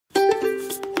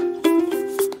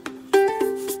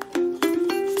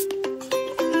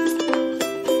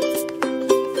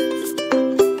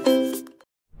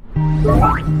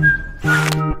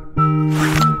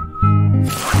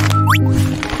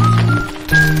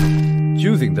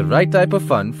choosing the right type of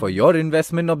fund for your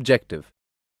investment objective.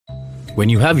 When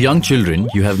you have young children,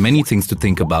 you have many things to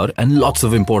think about and lots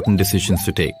of important decisions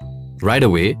to take. Right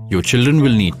away, your children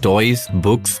will need toys,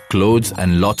 books, clothes,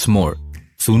 and lots more.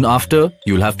 Soon after,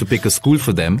 you'll have to pick a school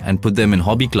for them and put them in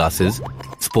hobby classes,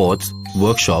 sports,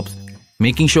 workshops,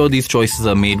 making sure these choices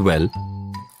are made well,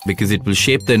 because it will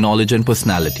shape their knowledge and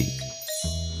personality.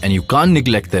 And you can't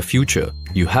neglect their future.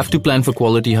 You have to plan for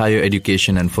quality higher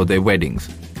education and for their weddings.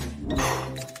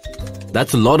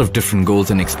 That's a lot of different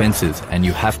goals and expenses, and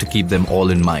you have to keep them all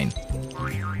in mind.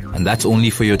 And that's only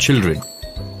for your children.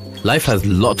 Life has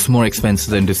lots more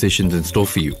expenses and decisions in store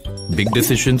for you. Big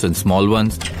decisions and small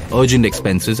ones, urgent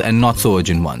expenses and not so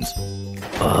urgent ones.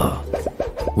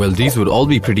 Well, these would all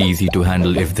be pretty easy to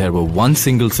handle if there were one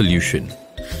single solution.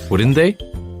 Wouldn't they?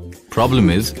 Problem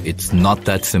is, it's not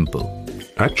that simple.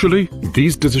 Actually,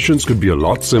 these decisions could be a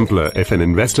lot simpler if an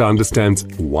investor understands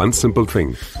one simple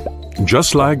thing.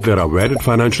 Just like there are varied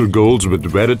financial goals with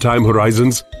varied time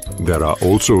horizons, there are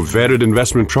also varied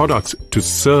investment products to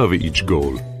serve each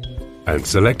goal. And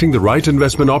selecting the right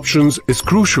investment options is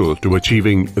crucial to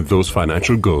achieving those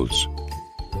financial goals.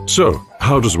 So,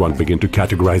 how does one begin to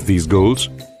categorize these goals?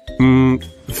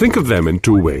 Think of them in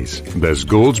two ways. There's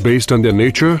goals based on their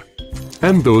nature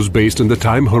and those based on the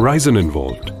time horizon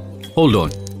involved. Hold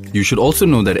on. You should also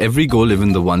know that every goal,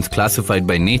 even the ones classified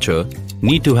by nature,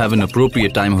 need to have an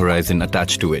appropriate time horizon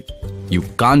attached to it. You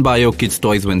can't buy your kids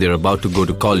toys when they're about to go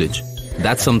to college.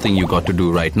 That's something you got to do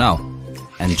right now.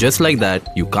 And just like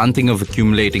that, you can't think of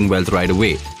accumulating wealth right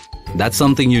away. That's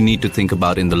something you need to think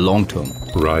about in the long term.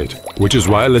 Right. Which is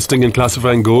why listing and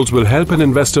classifying goals will help an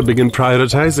investor begin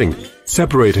prioritizing,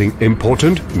 separating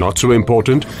important, not so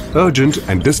important, urgent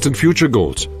and distant future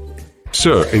goals.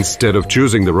 So, instead of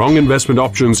choosing the wrong investment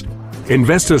options,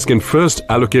 investors can first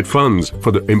allocate funds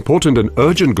for the important and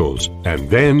urgent goals and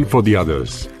then for the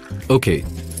others. Okay,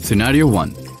 scenario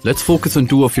 1. Let's focus on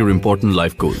two of your important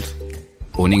life goals.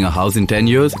 Owning a house in 10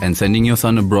 years and sending your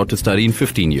son abroad to study in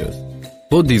 15 years.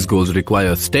 Both these goals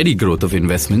require steady growth of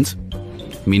investments,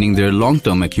 meaning they're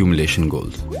long-term accumulation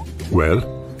goals. Well,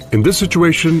 in this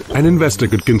situation, an investor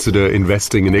could consider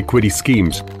investing in equity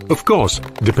schemes, of course,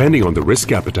 depending on the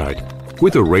risk appetite,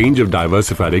 with a range of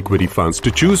diversified equity funds to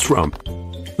choose from,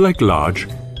 like large,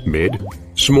 mid,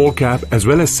 small cap as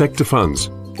well as sector funds,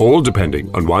 all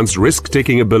depending on one's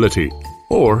risk-taking ability.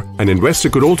 Or an investor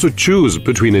could also choose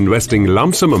between investing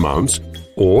lump sum amounts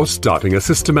or starting a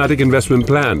systematic investment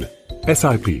plan,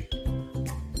 SIP.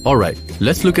 Alright,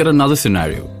 let's look at another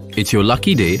scenario. It's your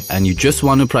lucky day and you just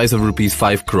won a prize of rupees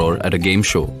 5 crore at a game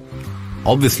show.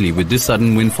 Obviously, with this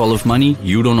sudden windfall of money,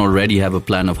 you don't already have a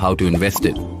plan of how to invest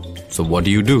it. So what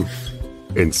do?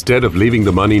 Instead of leaving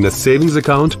the money in a savings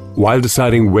account while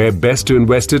deciding where best to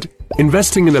invest it,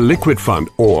 investing in a liquid fund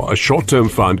or a short-term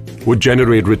fund would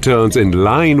generate returns in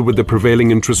line with the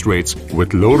prevailing interest rates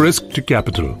with low risk to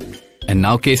capital. And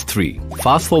now case 3.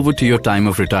 Fast forward to your time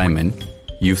of retirement.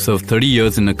 You've served 30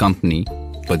 years in a company,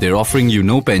 but they're offering you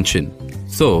no pension.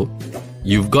 So,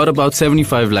 you've got about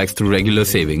 75 lakhs through regular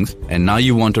savings and now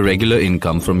you want a regular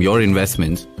income from your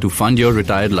investments to fund your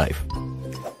retired life.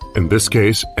 In this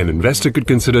case, an investor could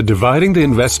consider dividing the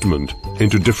investment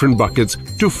into different buckets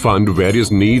to fund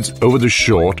various needs over the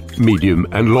short, medium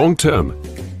and long term.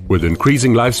 With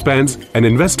increasing lifespans, an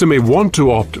investor may want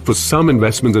to opt for some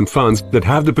investments and funds that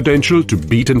have the potential to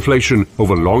beat inflation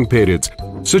over long periods,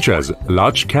 such as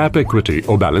large cap equity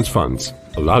or balanced funds.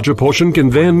 A larger portion can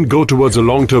then go towards a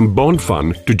long-term bond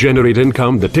fund to generate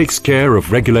income that takes care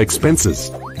of regular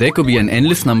expenses. There could be an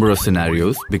endless number of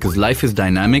scenarios because life is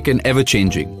dynamic and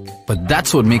ever-changing. But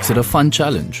that's what makes it a fun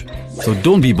challenge. So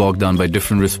don't be bogged down by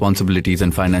different responsibilities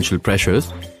and financial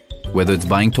pressures. Whether it's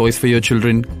buying toys for your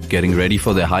children, getting ready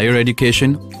for their higher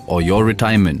education, or your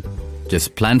retirement,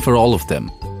 just plan for all of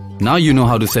them. Now you know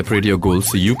how to separate your goals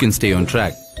so you can stay on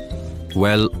track.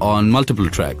 Well, on multiple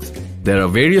tracks. There are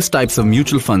various types of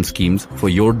mutual fund schemes for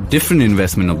your different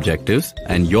investment objectives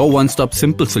and your one-stop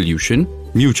simple solution,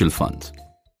 mutual funds.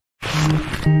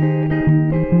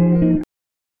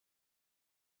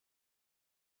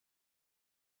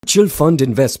 Mutual fund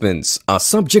investments are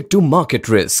subject to market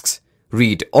risks.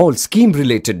 Read all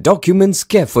scheme-related documents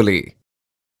carefully.